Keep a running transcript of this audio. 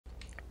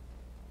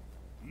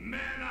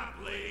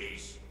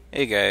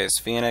Hey guys,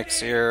 Phoenix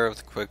here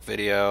with a quick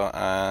video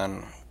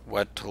on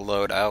what to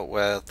load out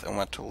with and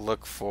what to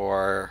look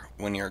for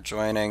when you're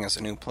joining as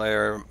a new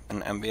player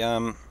in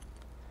MVM.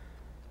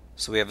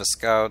 So we have a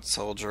scout,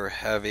 soldier,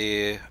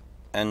 heavy,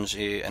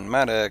 NG, and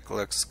medic.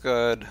 Looks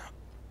good.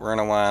 We're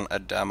going to want a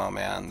demo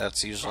man.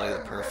 That's usually the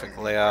perfect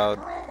layout.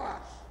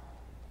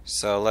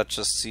 So let's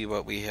just see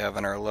what we have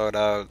in our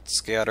loadout.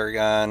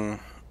 Scattergun,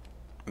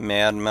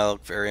 Mad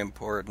Milk, very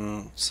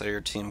important, so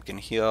your team can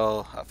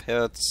heal off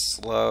hits,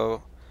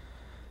 slow,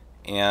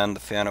 and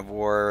the Fan of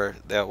War,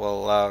 that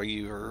will allow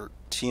your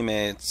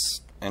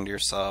teammates and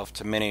yourself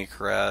to mini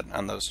crit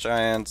on those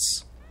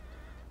giants.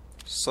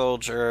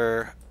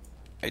 Soldier,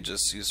 I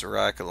just use a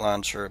rocket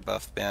launcher,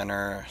 buff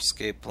banner,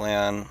 escape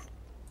plan.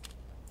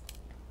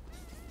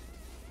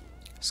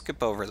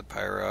 Skip over the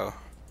pyro.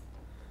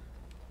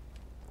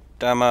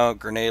 Demo,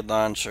 grenade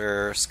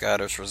launcher,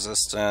 Scottish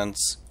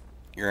resistance.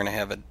 You're going to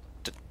have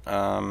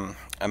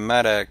a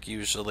medic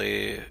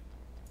usually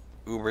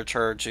uber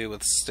charge you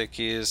with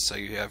stickies, so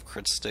you have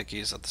crit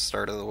stickies at the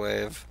start of the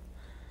wave,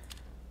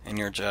 and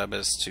your job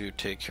is to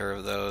take care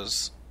of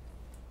those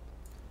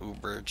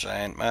uber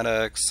giant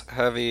medics.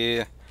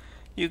 Heavy,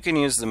 you can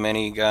use the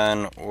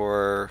minigun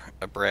or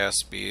a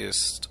brass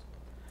beast.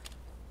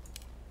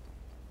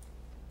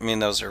 I mean,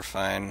 those are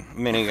fine.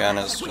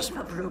 Minigun is just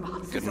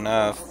good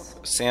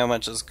enough.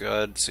 Sandwich is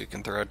good, so you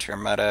can throw it to your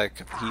medic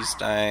if he's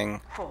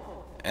dying.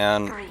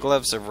 And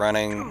gloves of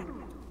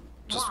running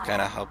just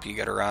kind of help you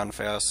get around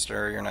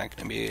faster. You're not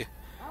going to be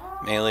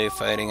melee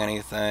fighting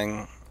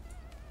anything.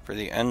 For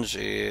the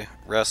NG,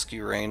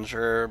 Rescue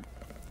Ranger,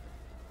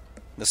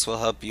 this will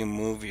help you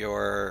move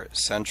your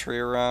sentry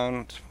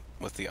around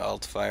with the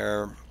alt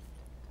fire.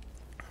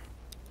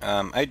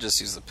 I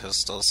just use the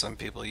pistol. Some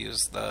people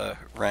use the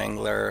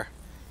Wrangler.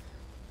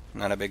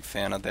 Not a big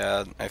fan of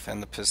that. I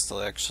find the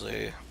pistol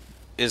actually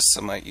is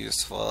somewhat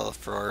useful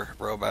for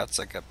robots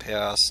that get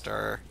past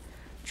or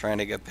trying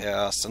to get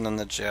past. And then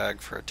the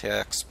Jag for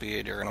attack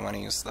speed, you're going to want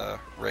to use the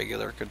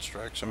regular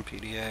construction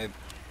PDA.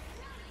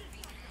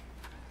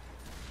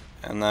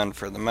 And then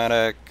for the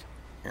medic,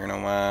 you're going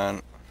to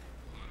want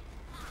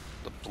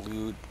the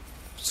blue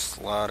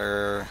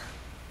slaughter,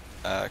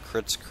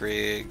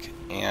 Kritzkrieg,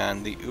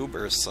 and the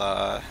Uber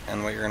Saw.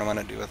 And what you're going to want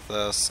to do with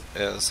this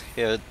is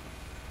hit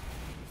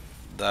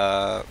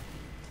the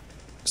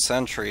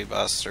sentry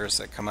busters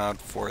that come out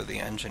for the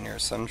engineer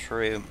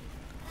sentry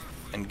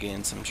and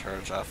gain some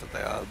charge off of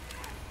that.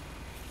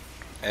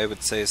 I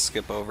would say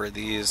skip over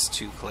these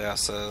two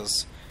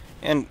classes,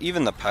 and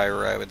even the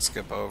pyro I would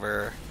skip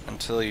over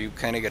until you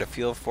kind of get a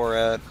feel for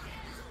it.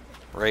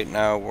 Right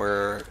now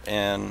we're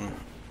in...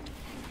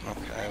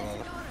 okay, well,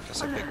 I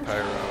guess I picked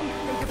pyro.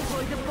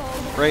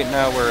 Right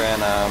now we're in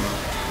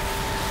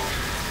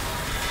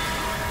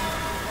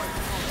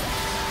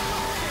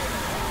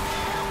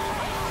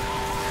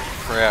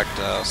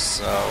practice,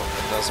 so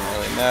it doesn't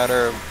really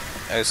matter.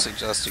 I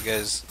suggest you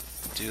guys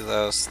do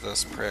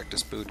this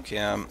practice boot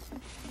camp.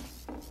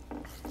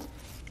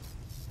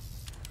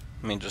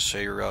 Let me just show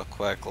you real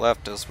quick.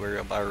 Left is where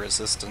your bar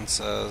resistance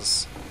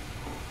is,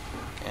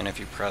 and if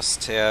you press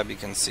tab you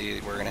can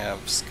see we're going to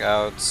have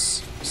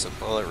scouts, so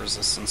bullet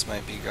resistance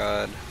might be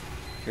good.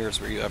 Here's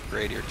where you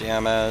upgrade your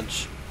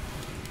damage.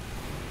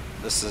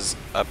 This is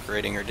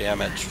upgrading your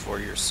damage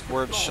for your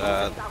squirt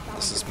shot.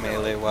 This is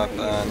melee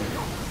weapon,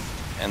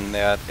 and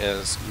that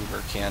is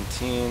Uber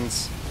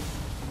canteens.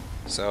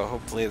 So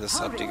hopefully this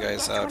helped you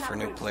guys out for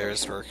new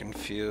players who are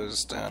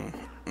confused and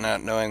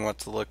not knowing what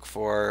to look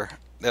for.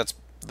 That's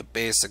the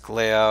basic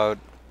layout,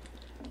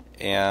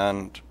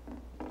 and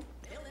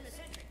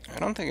I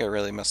don't think I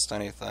really missed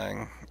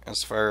anything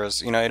as far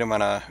as, I didn't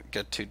want to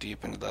get too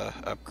deep into the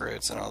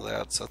upgrades and all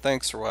that. So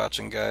thanks for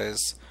watching,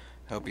 guys.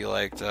 Hope you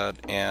liked it,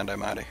 and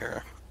I'm out of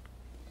here.